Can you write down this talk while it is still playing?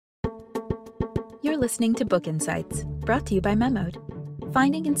You're listening to Book Insights, brought to you by Memoed,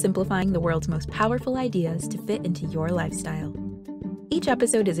 finding and simplifying the world's most powerful ideas to fit into your lifestyle. Each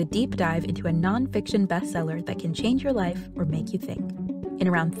episode is a deep dive into a nonfiction bestseller that can change your life or make you think. In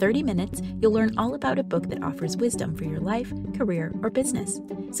around 30 minutes, you'll learn all about a book that offers wisdom for your life, career, or business.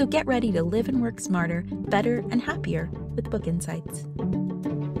 So get ready to live and work smarter, better, and happier with Book Insights.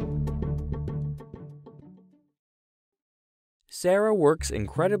 Sarah works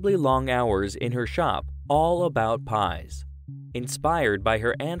incredibly long hours in her shop, all about pies. Inspired by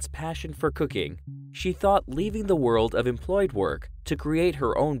her aunt's passion for cooking, she thought leaving the world of employed work to create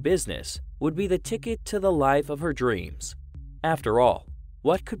her own business would be the ticket to the life of her dreams. After all,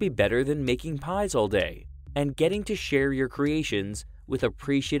 what could be better than making pies all day and getting to share your creations with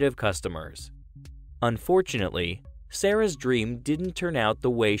appreciative customers? Unfortunately, Sarah's dream didn't turn out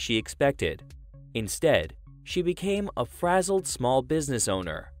the way she expected. Instead, she became a frazzled small business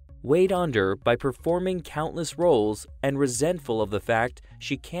owner, weighed under by performing countless roles and resentful of the fact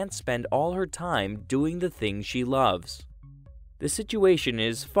she can't spend all her time doing the things she loves. The situation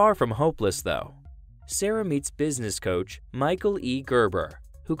is far from hopeless, though. Sarah meets business coach Michael E. Gerber,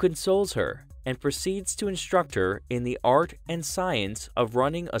 who consoles her and proceeds to instruct her in the art and science of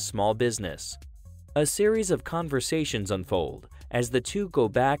running a small business. A series of conversations unfold as the two go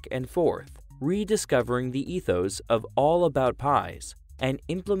back and forth, rediscovering the ethos of all about pies and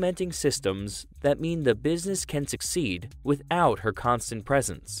implementing systems that mean the business can succeed without her constant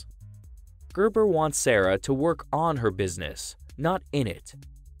presence. Gerber wants Sarah to work on her business, not in it.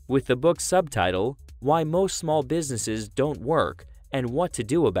 With the book's subtitle, Why Most Small Businesses Don't Work and What to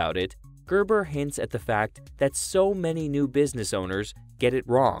Do About It, Gerber hints at the fact that so many new business owners get it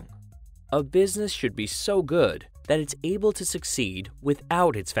wrong. A business should be so good that it's able to succeed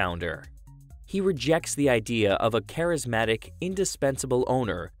without its founder. He rejects the idea of a charismatic, indispensable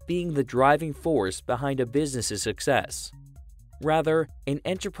owner being the driving force behind a business's success. Rather, an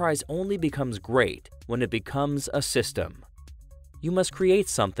enterprise only becomes great when it becomes a system. You must create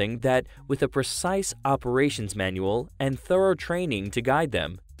something that, with a precise operations manual and thorough training to guide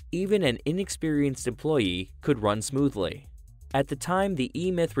them, even an inexperienced employee could run smoothly. At the time the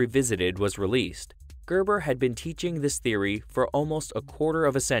E-Myth Revisited was released, Gerber had been teaching this theory for almost a quarter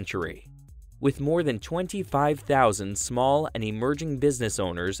of a century. With more than 25,000 small and emerging business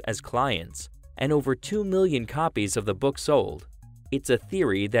owners as clients, and over 2 million copies of the book sold, it's a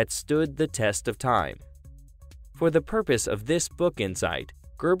theory that stood the test of time. For the purpose of this book insight,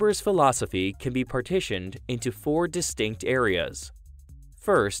 Gerber's philosophy can be partitioned into 4 distinct areas.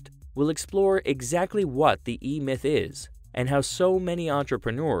 First, we'll explore exactly what the E-Myth is, and how so many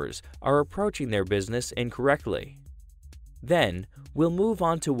entrepreneurs are approaching their business incorrectly. Then, we'll move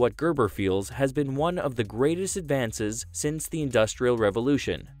on to what Gerber feels has been one of the greatest advances since the Industrial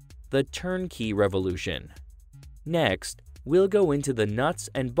Revolution, the turnkey revolution. Next, we'll go into the nuts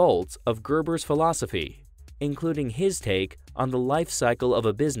and bolts of Gerber's philosophy, including his take on the life cycle of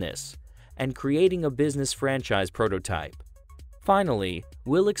a business and creating a business franchise prototype. Finally,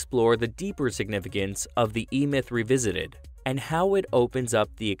 we'll explore the deeper significance of the E-Myth Revisited and how it opens up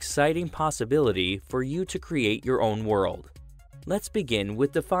the exciting possibility for you to create your own world. Let's begin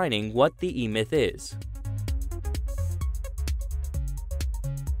with defining what the E-Myth is.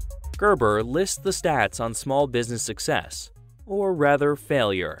 Gerber lists the stats on small business success, or rather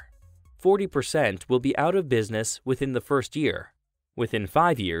failure. 40% will be out of business within the first year. Within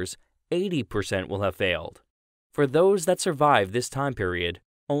 5 years, 80% will have failed. For those that survive this time period,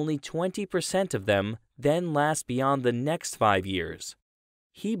 only 20% of them then last beyond the next 5 years.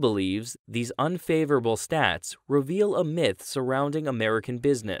 He believes these unfavorable stats reveal a myth surrounding American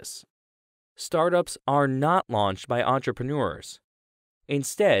business. Startups are not launched by entrepreneurs.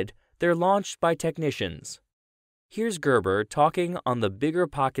 Instead, they're launched by technicians. Here's Gerber talking on the Bigger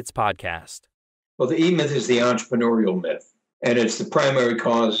Pockets podcast. Well, the E-Myth is the entrepreneurial myth, and it's the primary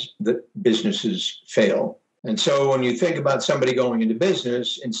cause that businesses fail. And so when you think about somebody going into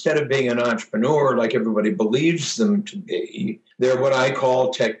business, instead of being an entrepreneur like everybody believes them to be, they're what I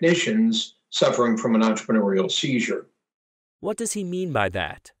call technicians suffering from an entrepreneurial seizure. What does he mean by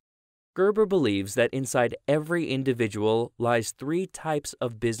that? Gerber believes that inside every individual lies 3 types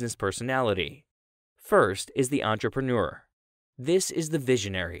of business personality. First is the entrepreneur. This is the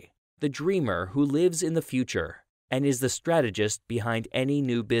visionary, the dreamer who lives in the future and is the strategist behind any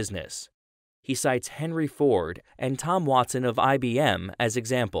new business. He cites Henry Ford and Tom Watson of IBM as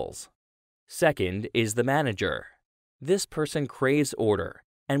examples. Second is the manager. This person craves order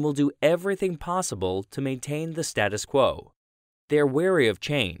and will do everything possible to maintain the status quo. They are wary of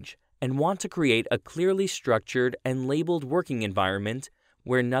change and want to create a clearly structured and labeled working environment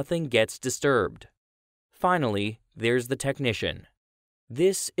where nothing gets disturbed. Finally, there's the technician.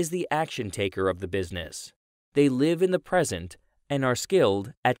 This is the action taker of the business. They live in the present and are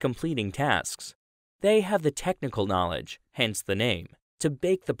skilled at completing tasks. They have the technical knowledge, hence the name, to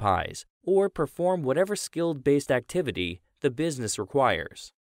bake the pies or perform whatever skill-based activity the business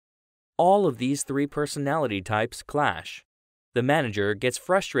requires. All of these three personality types clash. The manager gets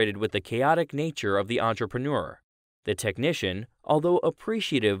frustrated with the chaotic nature of the entrepreneur. The technician, although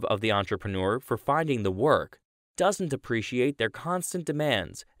appreciative of the entrepreneur for finding the work, doesn't appreciate their constant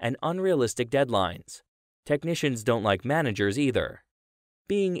demands and unrealistic deadlines. Technicians don't like managers either.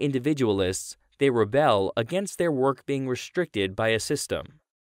 Being individualists, they rebel against their work being restricted by a system.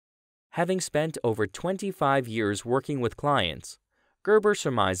 Having spent over 25 years working with clients, Gerber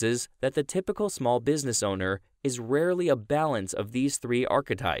surmises that the typical small business owner is rarely a balance of these three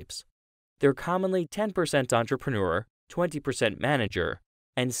archetypes. They're commonly 10% entrepreneur, 20% manager,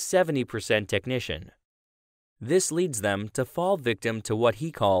 and 70% technician. This leads them to fall victim to what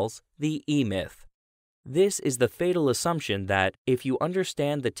he calls the E-myth. This is the fatal assumption that if you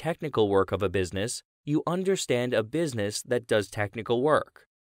understand the technical work of a business, you understand a business that does technical work.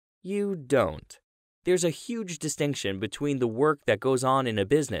 You don't. There's a huge distinction between the work that goes on in a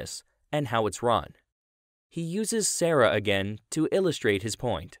business and how it's run. He uses Sarah again to illustrate his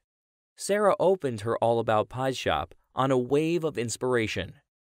point. Sarah opened her All About Pies shop on a wave of inspiration.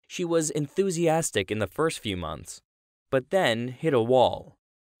 She was enthusiastic in the first few months, but then hit a wall.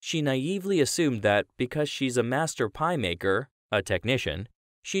 She naively assumed that because she's a master pie maker, a technician,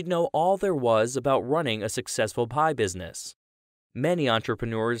 she'd know all there was about running a successful pie business. Many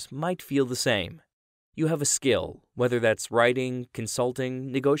entrepreneurs might feel the same. You have a skill, whether that's writing,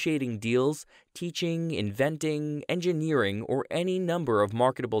 consulting, negotiating deals, teaching, inventing, engineering, or any number of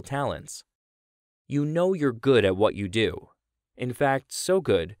marketable talents. You know you're good at what you do. In fact, so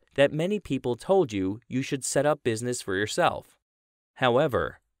good that many people told you you should set up business for yourself.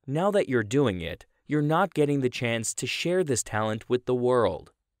 However, now that you're doing it, you're not getting the chance to share this talent with the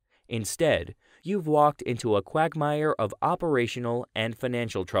world. Instead, you've walked into a quagmire of operational and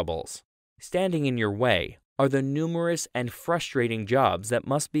financial troubles. Standing in your way are the numerous and frustrating jobs that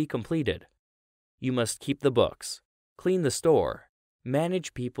must be completed. You must keep the books, clean the store,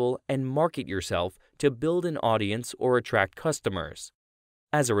 manage people, and market yourself to build an audience or attract customers.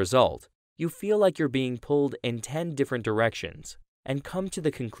 As a result, you feel like you're being pulled in 10 different directions and come to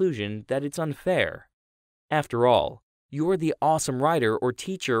the conclusion that it's unfair. After all, you're the awesome writer or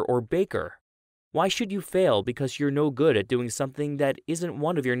teacher or baker. Why should you fail because you're no good at doing something that isn't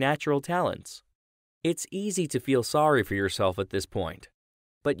one of your natural talents? It's easy to feel sorry for yourself at this point,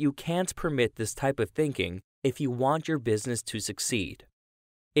 but you can't permit this type of thinking if you want your business to succeed.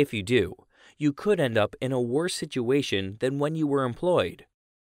 If you do, you could end up in a worse situation than when you were employed.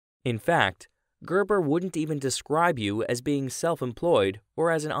 In fact, Gerber wouldn't even describe you as being self-employed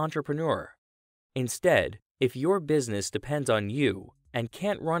or as an entrepreneur. Instead, if your business depends on you and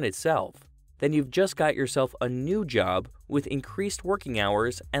can't run itself, then you've just got yourself a new job with increased working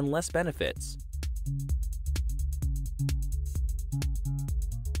hours and less benefits.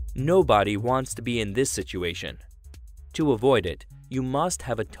 Nobody wants to be in this situation. To avoid it, you must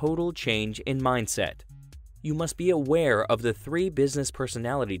have a total change in mindset. You must be aware of the three business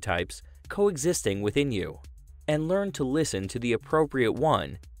personality types coexisting within you and learn to listen to the appropriate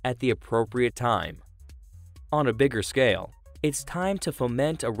one at the appropriate time. On a bigger scale, it's time to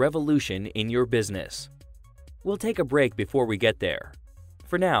foment a revolution in your business. We'll take a break before we get there.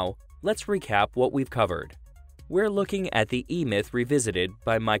 For now, let's recap what we've covered. We're looking at the E-Myth Revisited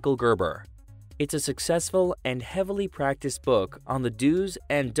by Michael Gerber. It's a successful and heavily practiced book on the do's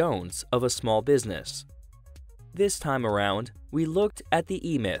and don'ts of a small business. This time around, we looked at the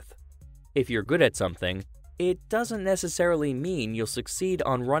E-Myth. If you're good at something, it doesn't necessarily mean you'll succeed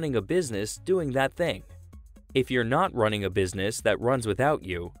on running a business doing that thing. If you're not running a business that runs without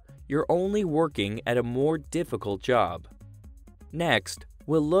you, you're only working at a more difficult job. Next,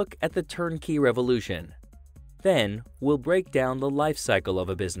 we'll look at the turnkey revolution. Then, we'll break down the life cycle of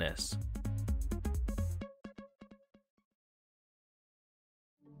a business.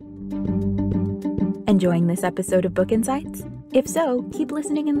 Enjoying this episode of Book Insights? If so, keep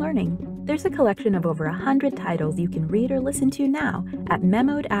listening and learning. There's a collection of over 100 titles you can read or listen to now at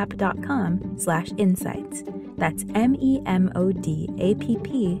memodapp.com/insights. That's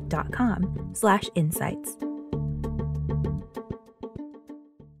memodapp.com/insights.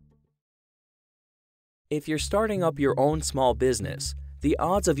 If you're starting up your own small business, the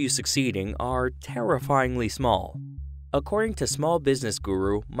odds of you succeeding are terrifyingly small. According to small business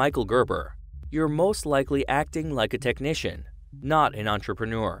guru Michael Gerber, you're most likely acting like a technician, not an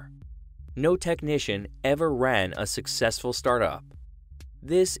entrepreneur. No technician ever ran a successful startup.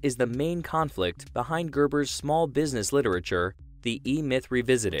 This is the main conflict behind Gerber's small business literature, The E-Myth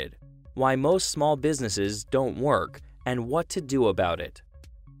Revisited: Why Most Small Businesses Don't Work and What to Do About It.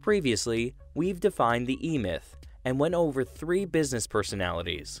 Previously, we've defined the E-Myth and went over 3 business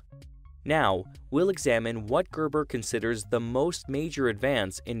personalities. Now, we'll examine what Gerber considers the most major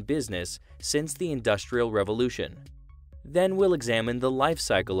advance in business since the Industrial Revolution. Then we'll examine the life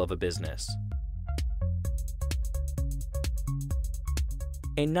cycle of a business.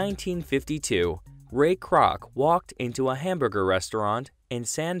 In 1952, Ray Kroc walked into a hamburger restaurant in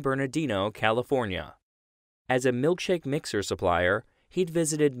San Bernardino, California. As a milkshake mixer supplier, he'd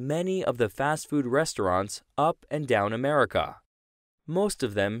visited many of the fast food restaurants up and down America. Most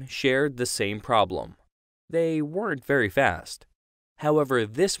of them shared the same problem. They weren't very fast. However,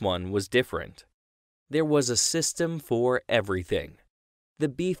 this one was different. There was a system for everything. The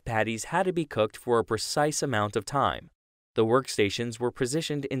beef patties had to be cooked for a precise amount of time. The workstations were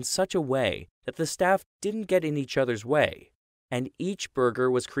positioned in such a way that the staff didn't get in each other's way, and each burger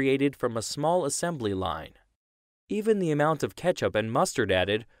was created from a small assembly line. Even the amount of ketchup and mustard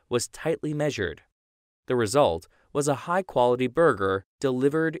added was tightly measured. The result was a high-quality burger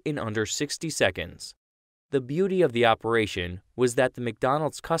delivered in under 60 seconds. The beauty of the operation was that the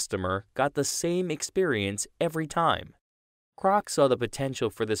McDonald's customer got the same experience every time. Kroc saw the potential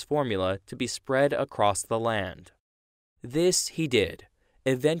for this formula to be spread across the land. This he did,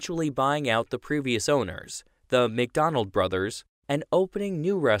 eventually buying out the previous owners, the McDonald brothers, and opening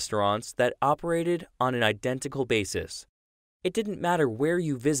new restaurants that operated on an identical basis. It didn't matter where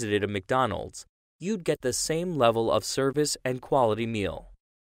you visited a McDonald's, you'd get the same level of service and quality meal.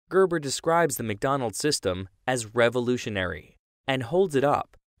 Gerber describes the McDonald's system as revolutionary and holds it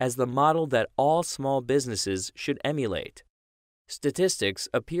up as the model that all small businesses should emulate. Statistics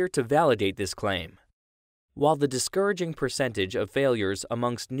appear to validate this claim. While the discouraging percentage of failures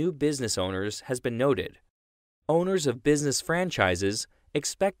amongst new business owners has been noted, owners of business franchises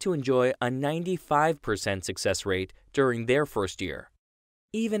expect to enjoy a 95% success rate during their first year.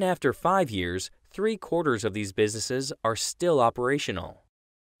 Even after 5 years, 3/4 of these businesses are still operational.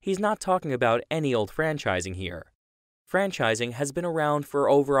 He's not talking about any old franchising here. Franchising has been around for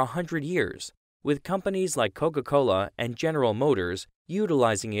over 100 years, with companies like Coca-Cola and General Motors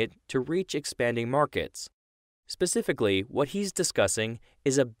utilizing it to reach expanding markets. Specifically, what he's discussing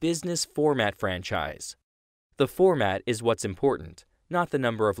is a business format franchise. The format is what's important, not the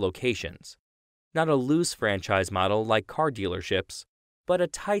number of locations. Not a loose franchise model like car dealerships, but a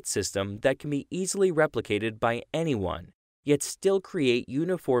tight system that can be easily replicated by anyone, yet still create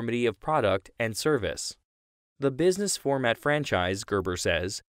uniformity of product and service. The business format franchise, Gerber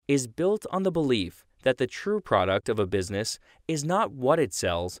says, is built on the belief that the true product of a business is not what it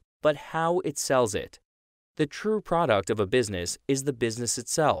sells, but how it sells it. The true product of a business is the business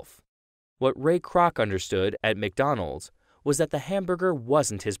itself. What Ray Kroc understood at McDonald's was that the hamburger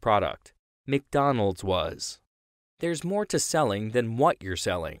wasn't his product. McDonald's was. There's more to selling than what you're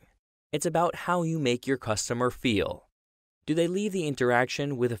selling. It's about how you make your customer feel. Do they leave the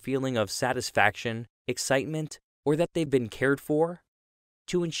interaction with a feeling of satisfaction, excitement, or that they've been cared for?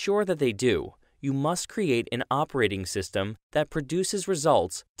 To ensure that they do, you must create an operating system that produces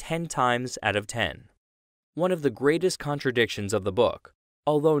results 10 times out of 10. One of the greatest contradictions of the book,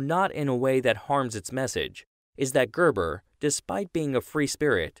 although not in a way that harms its message, is that Gerber, despite being a free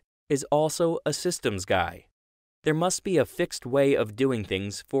spirit, is also a systems guy. There must be a fixed way of doing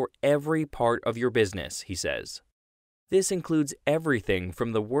things for every part of your business, he says. This includes everything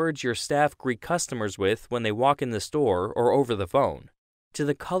from the words your staff greet customers with when they walk in the store or over the phone, to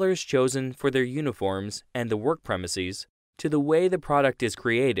the colors chosen for their uniforms and the work premises, to the way the product is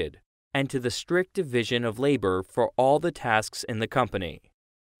created, and to the strict division of labor for all the tasks in the company.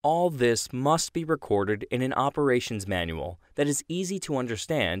 All this must be recorded in an operations manual that is easy to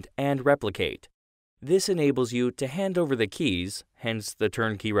understand and replicate. This enables you to hand over the keys, hence the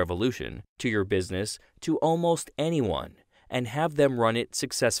turnkey revolution, to your business to almost anyone and have them run it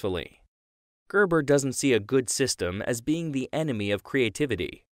successfully. Gerber doesn't see a good system as being the enemy of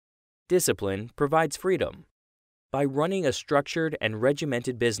creativity. Discipline provides freedom. By running a structured and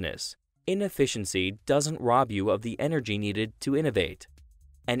regimented business, inefficiency doesn't rob you of the energy needed to innovate.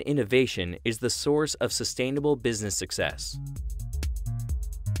 And innovation is the source of sustainable business success.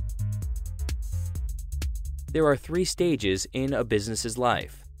 There are 3 stages in a business's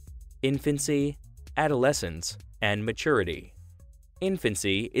life: infancy, adolescence, and maturity.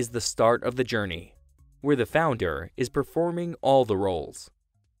 Infancy is the start of the journey, where the founder is performing all the roles.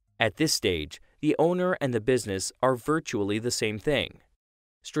 At this stage, The owner and the business are virtually the same thing.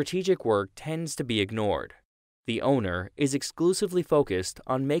 Strategic work tends to be ignored. The owner is exclusively focused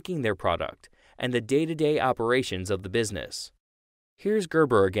on making their product and the day-to-day operations of the business. Here's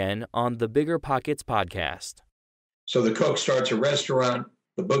Gerber again on the Bigger Pockets podcast. So the cook starts a restaurant,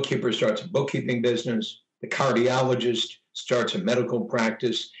 the bookkeeper starts a bookkeeping business, the cardiologist starts a medical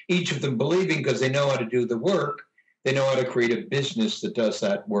practice, each of them believing because they know how to do the work, they know how to create a business that does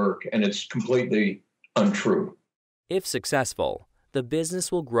that work, and it's completely untrue. If successful, the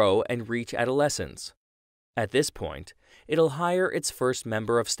business will grow and reach adolescence. At this point, it'll hire its first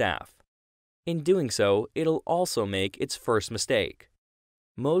member of staff. In doing so, it'll also make its first mistake.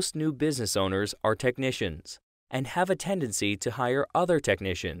 Most new business owners are technicians and have a tendency to hire other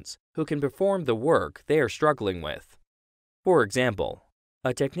technicians who can perform the work they are struggling with. For example,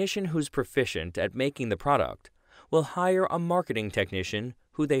 a technician who's proficient at making the product will hire a marketing technician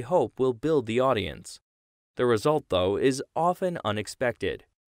who they hope will build the audience. The result, though, is often unexpected.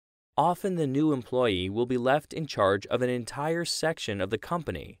 Often the new employee will be left in charge of an entire section of the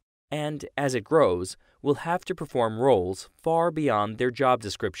company and, as it grows, will have to perform roles far beyond their job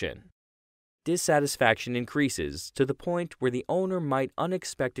description. Dissatisfaction increases to the point where the owner might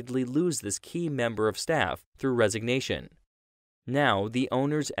unexpectedly lose this key member of staff through resignation. Now the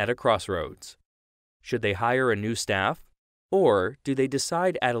owner's at a crossroads. Should they hire a new staff, or do they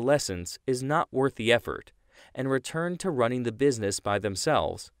decide adolescence is not worth the effort and return to running the business by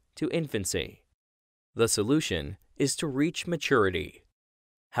themselves to infancy? The solution is to reach maturity.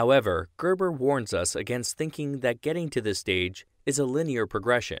 However, Gerber warns us against thinking that getting to this stage is a linear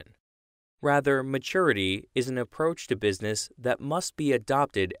progression. Rather, maturity is an approach to business that must be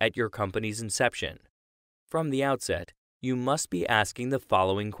adopted at your company's inception. From the outset, you must be asking the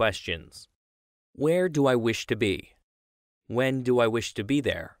following questions. Where do I wish to be? When do I wish to be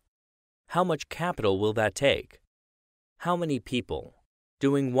there? How much capital will that take? How many people?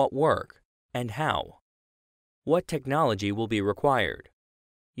 Doing what work? And how? What technology will be required?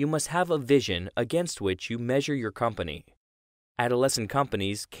 You must have a vision against which you measure your company. Adolescent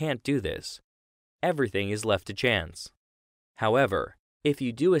companies can't do this. Everything is left to chance. However, if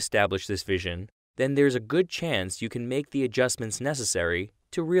you do establish this vision, then there's a good chance you can make the adjustments necessary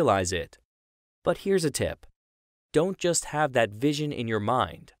to realize it. But here's a tip. Don't just have that vision in your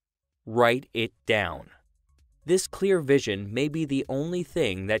mind. Write it down. This clear vision may be the only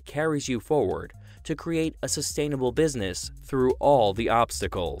thing that carries you forward to create a sustainable business through all the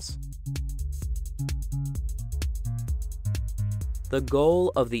obstacles. The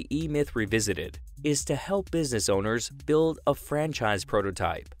goal of the E-Myth Revisited is to help business owners build a franchise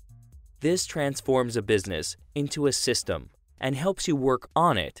prototype. This transforms a business into a system and helps you work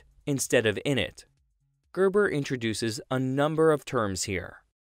on it instead of in it. Gerber introduces a number of terms here.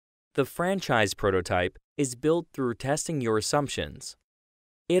 The franchise prototype is built through testing your assumptions.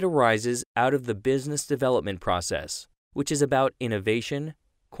 It arises out of the business development process, which is about innovation,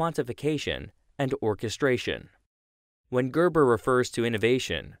 quantification, and orchestration. When Gerber refers to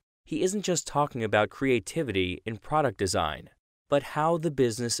innovation, he isn't just talking about creativity in product design, but how the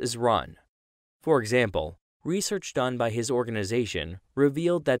business is run. For example, research done by his organization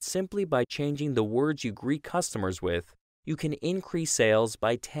revealed that simply by changing the words you greet customers with, you can increase sales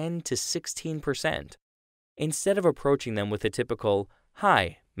by 10 to 16%. Instead of approaching them with a typical,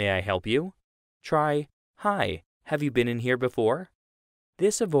 "Hi, may I help you?" try, "Hi, have you been in here before?"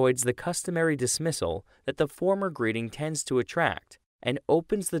 This avoids the customary dismissal that the former greeting tends to attract and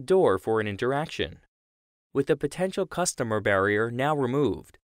opens the door for an interaction. With the potential customer barrier now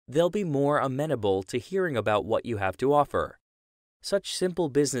removed, they'll be more amenable to hearing about what you have to offer. Such simple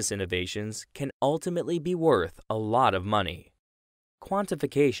business innovations can ultimately be worth a lot of money.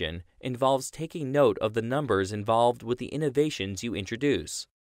 Quantification involves taking note of the numbers involved with the innovations you introduce.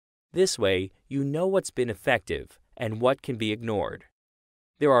 This way, you know what's been effective and what can be ignored.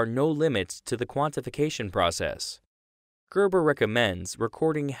 There are no limits to the quantification process. Gerber recommends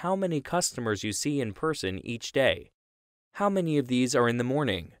recording how many customers you see in person each day. How many of these are in the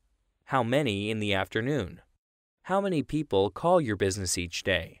morning? How many in the afternoon? How many people call your business each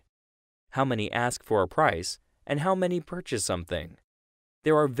day? How many ask for a price, and how many purchase something?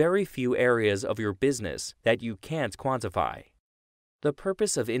 There are very few areas of your business that you can't quantify. The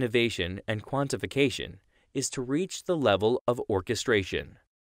purpose of innovation and quantification is to reach the level of orchestration.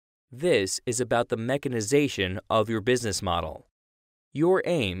 This is about the mechanization of your business model. Your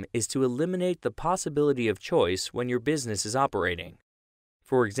aim is to eliminate the possibility of choice when your business is operating.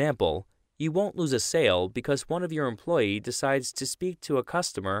 For example, you won't lose a sale because one of your employees decides to speak to a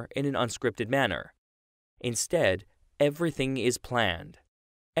customer in an unscripted manner. Instead, everything is planned.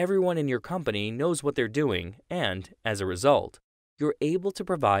 Everyone in your company knows what they're doing, and, as a result, you're able to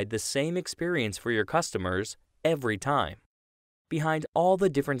provide the same experience for your customers every time. Behind all the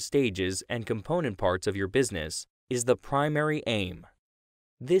different stages and component parts of your business is the primary aim.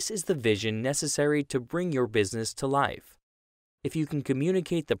 This is the vision necessary to bring your business to life. If you can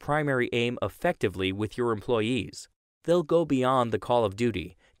communicate the primary aim effectively with your employees, they'll go beyond the call of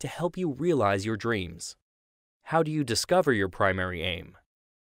duty to help you realize your dreams. How do you discover your primary aim?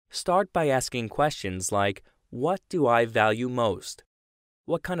 Start by asking questions like, what do I value most?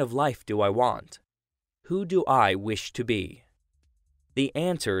 What kind of life do I want? Who do I wish to be? The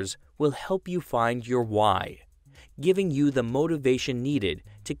answers will help you find your why, giving you the motivation needed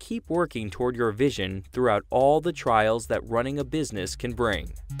to keep working toward your vision throughout all the trials that running a business can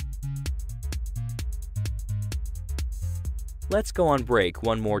bring. Let's go on break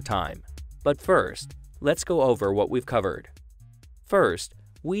one more time, but first, let's go over what we've covered. First,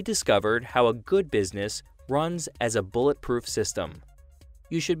 we discovered how a good business runs as a bulletproof system.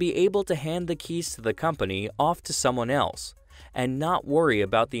 You should be able to hand the keys to the company off to someone else and not worry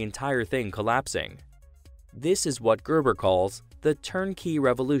about the entire thing collapsing. This is what Gerber calls the turnkey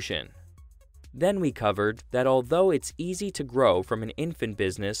revolution. Then we covered that although it's easy to grow from an infant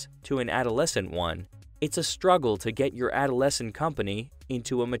business to an adolescent one, it's a struggle to get your adolescent company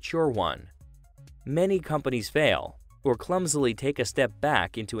into a mature one. Many companies fail or clumsily take a step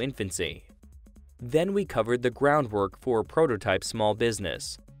back into infancy. Then we covered the groundwork for a prototype small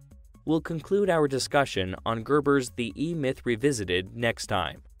business. We'll conclude our discussion on Gerber's The E-Myth Revisited next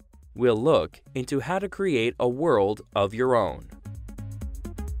time. We'll look into how to create a world of your own.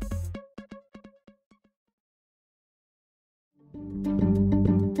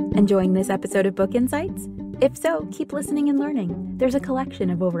 Enjoying this episode of Book Insights? If so, keep listening and learning. There's a collection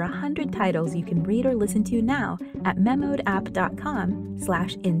of over 100 titles you can read or listen to now at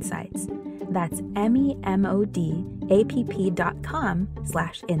memodapp.com/insights. That's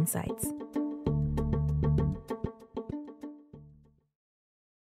memodapp.com/insights.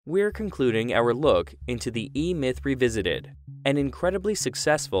 We're concluding our look into The E-Myth Revisited, an incredibly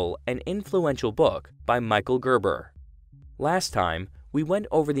successful and influential book by Michael Gerber. Last time, we went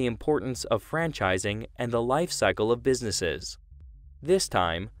over the importance of franchising and the life cycle of businesses. This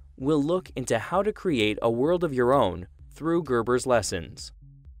time, we'll look into how to create a world of your own through Gerber's lessons.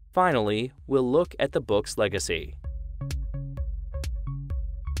 Finally, we'll look at the book's legacy.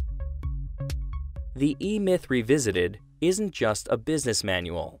 The E-Myth Revisited isn't just a business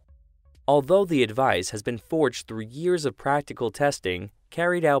manual. Although the advice has been forged through years of practical testing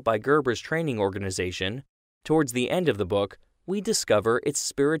carried out by Gerber's training organization, towards the end of the book, we discover its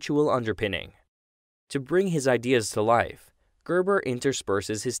spiritual underpinning. To bring his ideas to life, Gerber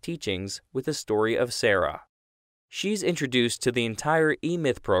intersperses his teachings with the story of Sarah. She's introduced to the entire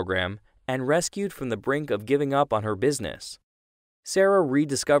E-Myth program and rescued from the brink of giving up on her business. Sarah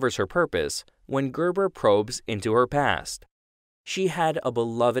rediscovers her purpose when Gerber probes into her past. She had a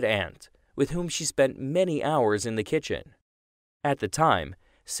beloved aunt with whom she spent many hours in the kitchen. At the time,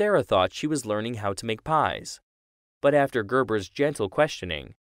 Sarah thought she was learning how to make pies. But after Gerber's gentle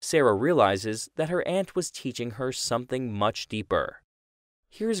questioning, Sarah realizes that her aunt was teaching her something much deeper.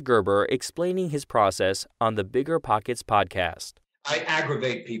 Here's Gerber explaining his process on the Bigger Pockets podcast. I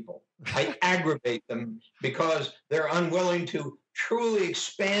aggravate people. I aggravate them because they're unwilling to truly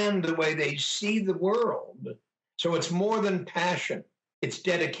expand the way they see the world. So it's more than passion. It's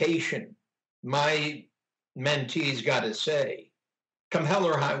dedication. My mentee's got to say, come hell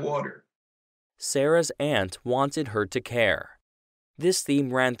or high water. Sarah's aunt wanted her to care. This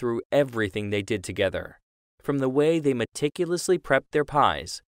theme ran through everything they did together, from the way they meticulously prepped their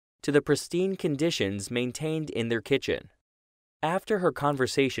pies to the pristine conditions maintained in their kitchen. After her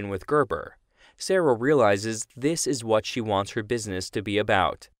conversation with Gerber, Sarah realizes this is what she wants her business to be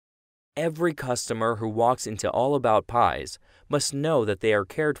about. Every customer who walks into All About Pies must know that they are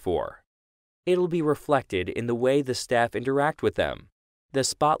cared for. It'll be reflected in the way the staff interact with them, the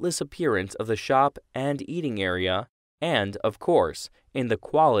spotless appearance of the shop and eating area, and, of course, in the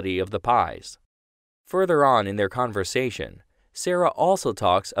quality of the pies. Further on in their conversation, Sarah also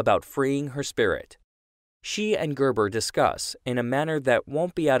talks about freeing her spirit. She and Gerber discuss, in a manner that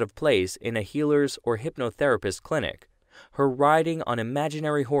won't be out of place in a healer's or hypnotherapist clinic, her riding on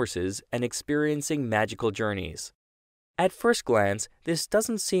imaginary horses and experiencing magical journeys. At first glance, this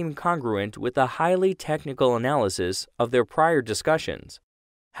doesn't seem congruent with the highly technical analysis of their prior discussions.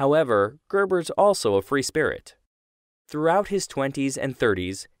 However, Gerber's also a free spirit. Throughout his 20s and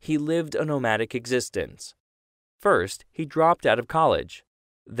 30s, he lived a nomadic existence. First, he dropped out of college,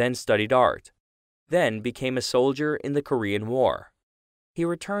 then studied art, then became a soldier in the Korean War. He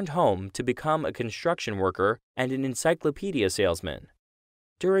returned home to become a construction worker and an encyclopedia salesman.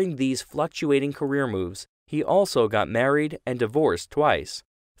 During these fluctuating career moves, he also got married and divorced twice,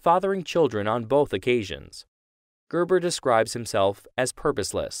 fathering children on both occasions. Gerber describes himself as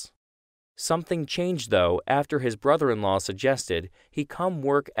purposeless. Something changed, though, after his brother-in-law suggested he come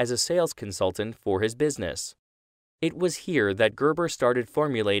work as a sales consultant for his business. It was here that Gerber started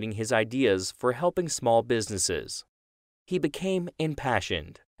formulating his ideas for helping small businesses. He became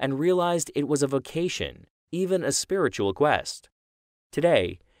impassioned and realized it was a vocation, even a spiritual quest.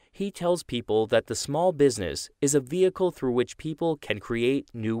 Today, he tells people that the small business is a vehicle through which people can create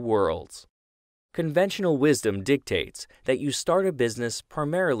new worlds. Conventional wisdom dictates that you start a business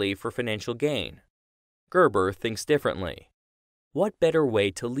primarily for financial gain. Gerber thinks differently. What better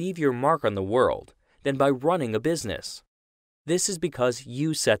way to leave your mark on the world than by running a business? This is because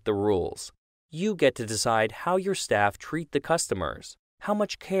you set the rules. You get to decide how your staff treat the customers, how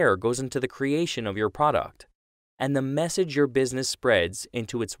much care goes into the creation of your product, and the message your business spreads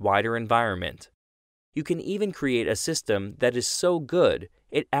into its wider environment. You can even create a system that is so good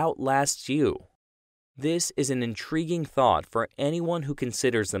it outlasts you. This is an intriguing thought for anyone who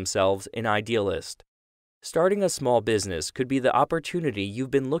considers themselves an idealist. Starting a small business could be the opportunity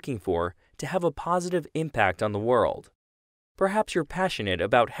you've been looking for to have a positive impact on the world. Perhaps you're passionate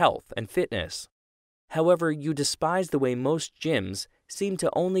about health and fitness. However, you despise the way most gyms seem to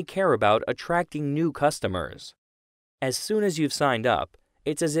only care about attracting new customers. As soon as you've signed up,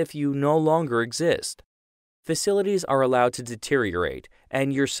 it's as if you no longer exist. Facilities are allowed to deteriorate,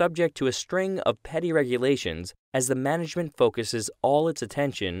 and you're subject to a string of petty regulations as the management focuses all its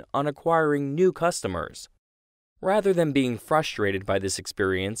attention on acquiring new customers. Rather than being frustrated by this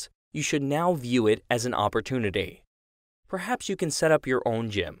experience, you should now view it as an opportunity. Perhaps you can set up your own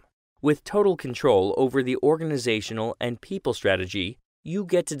gym. With total control over the organizational and people strategy, you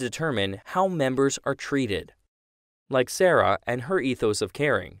get to determine how members are treated. Like Sarah and her ethos of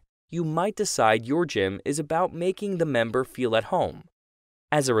caring, you might decide your gym is about making the member feel at home.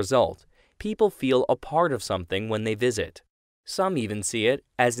 As a result, people feel a part of something when they visit. Some even see it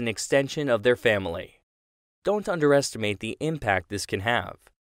as an extension of their family. Don't underestimate the impact this can have.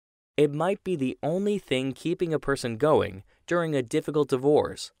 It might be the only thing keeping a person going during a difficult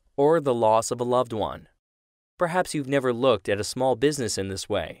divorce or the loss of a loved one. Perhaps you've never looked at a small business in this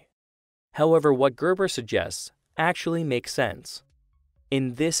way. However, what Gerber suggests actually makes sense.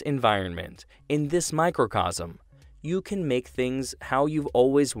 In this environment, in this microcosm, you can make things how you've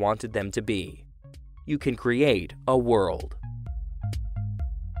always wanted them to be. You can create a world.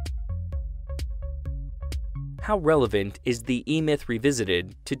 How relevant is the E-Myth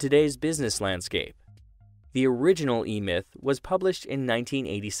Revisited to today's business landscape? The original E-Myth was published in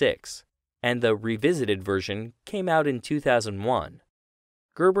 1986, and the revisited version came out in 2001.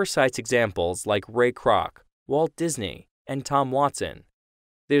 Gerber cites examples like Ray Kroc, Walt Disney, and Tom Watson.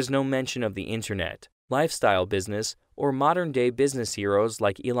 There's no mention of the internet, lifestyle business, or modern-day business heroes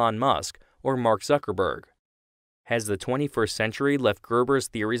like Elon Musk or Mark Zuckerberg. Has the 21st century left Gerber's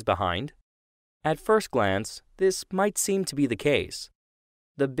theories behind? At first glance, this might seem to be the case.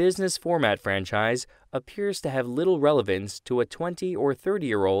 The business format franchise appears to have little relevance to a 20 or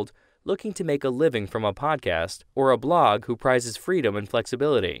 30-year-old looking to make a living from a podcast or a blog who prizes freedom and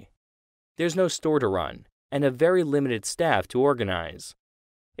flexibility. There's no store to run and a very limited staff to organize.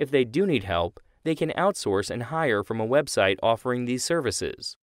 If they do need help, they can outsource and hire from a website offering these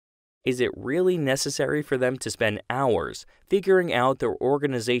services. Is it really necessary for them to spend hours figuring out their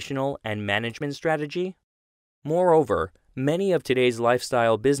organizational and management strategy? Moreover, many of today's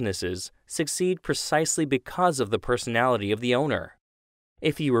lifestyle businesses succeed precisely because of the personality of the owner.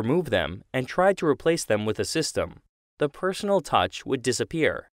 If you remove them and tried to replace them with a system, the personal touch would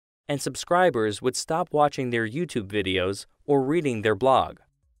disappear, and subscribers would stop watching their YouTube videos or reading their blog.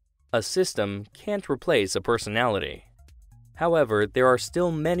 A system can't replace a personality. However, there are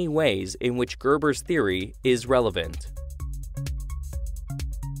still many ways in which Gerber's theory is relevant.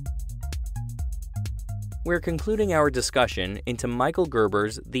 We're concluding our discussion into Michael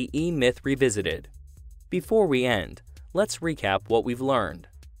Gerber's The E-Myth Revisited. Before we end, let's recap what we've learned.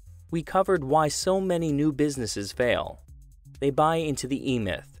 We covered why so many new businesses fail. They buy into the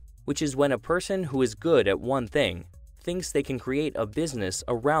E-Myth, which is when a person who is good at one thing thinks they can create a business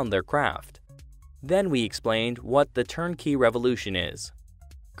around their craft. Then we explained what the turnkey revolution is.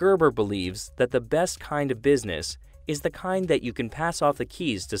 Gerber believes that the best kind of business is the kind that you can pass off the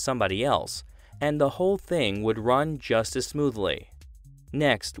keys to somebody else, and the whole thing would run just as smoothly.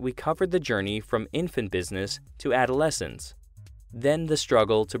 Next, we covered the journey from infant business to adolescence, then the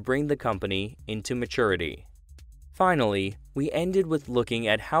struggle to bring the company into maturity. Finally, we ended with looking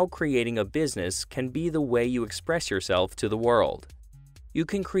at how creating a business can be the way you express yourself to the world. You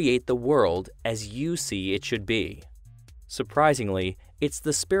can create the world as you see it should be. Surprisingly, it's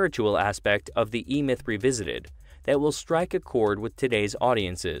the spiritual aspect of the E-Myth Revisited that will strike a chord with today's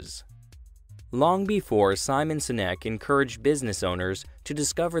audiences. Long before Simon Sinek encouraged business owners to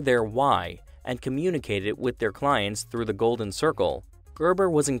discover their why and communicate it with their clients through the Golden Circle, Gerber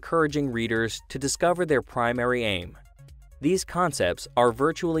was encouraging readers to discover their primary aim. These concepts are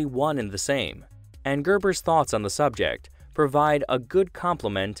virtually one and the same, and Gerber's thoughts on the subject provide a good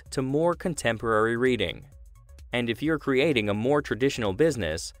complement to more contemporary reading. And if you're creating a more traditional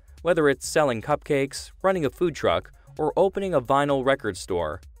business, whether it's selling cupcakes, running a food truck, or opening a vinyl record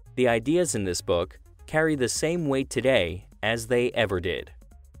store, the ideas in this book carry the same weight today as they ever did.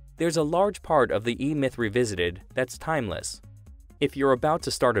 There's a large part of the E-Myth Revisited that's timeless. If you're about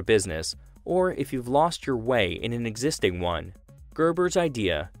to start a business, or if you've lost your way in an existing one, Gerber's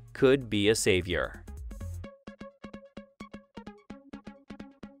idea could be a savior.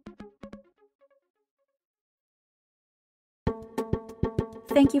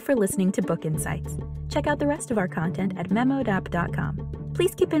 Thank you for listening to Book Insights. Check out the rest of our content at memodapp.com.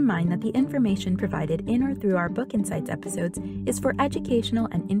 Please keep in mind that the information provided in or through our Book Insights episodes is for educational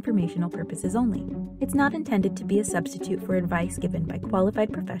and informational purposes only. It's not intended to be a substitute for advice given by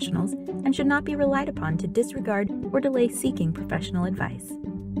qualified professionals and should not be relied upon to disregard or delay seeking professional advice.